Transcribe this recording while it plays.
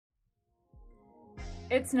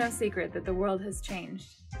It's no secret that the world has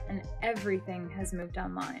changed and everything has moved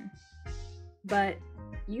online. But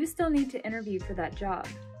you still need to interview for that job.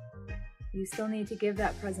 You still need to give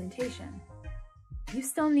that presentation. You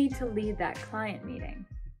still need to lead that client meeting.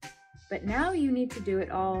 But now you need to do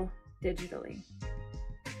it all digitally.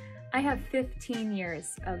 I have 15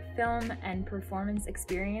 years of film and performance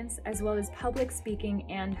experience, as well as public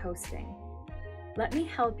speaking and hosting. Let me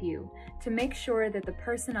help you to make sure that the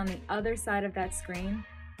person on the other side of that screen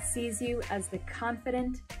sees you as the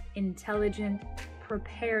confident, intelligent,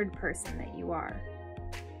 prepared person that you are.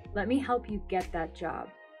 Let me help you get that job,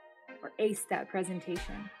 or ace that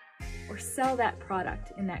presentation, or sell that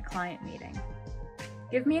product in that client meeting.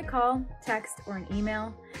 Give me a call, text, or an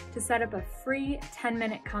email to set up a free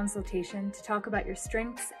 10-minute consultation to talk about your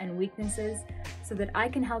strengths and weaknesses so that I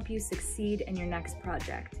can help you succeed in your next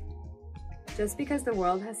project. Just because the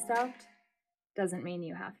world has stopped doesn't mean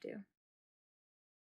you have to.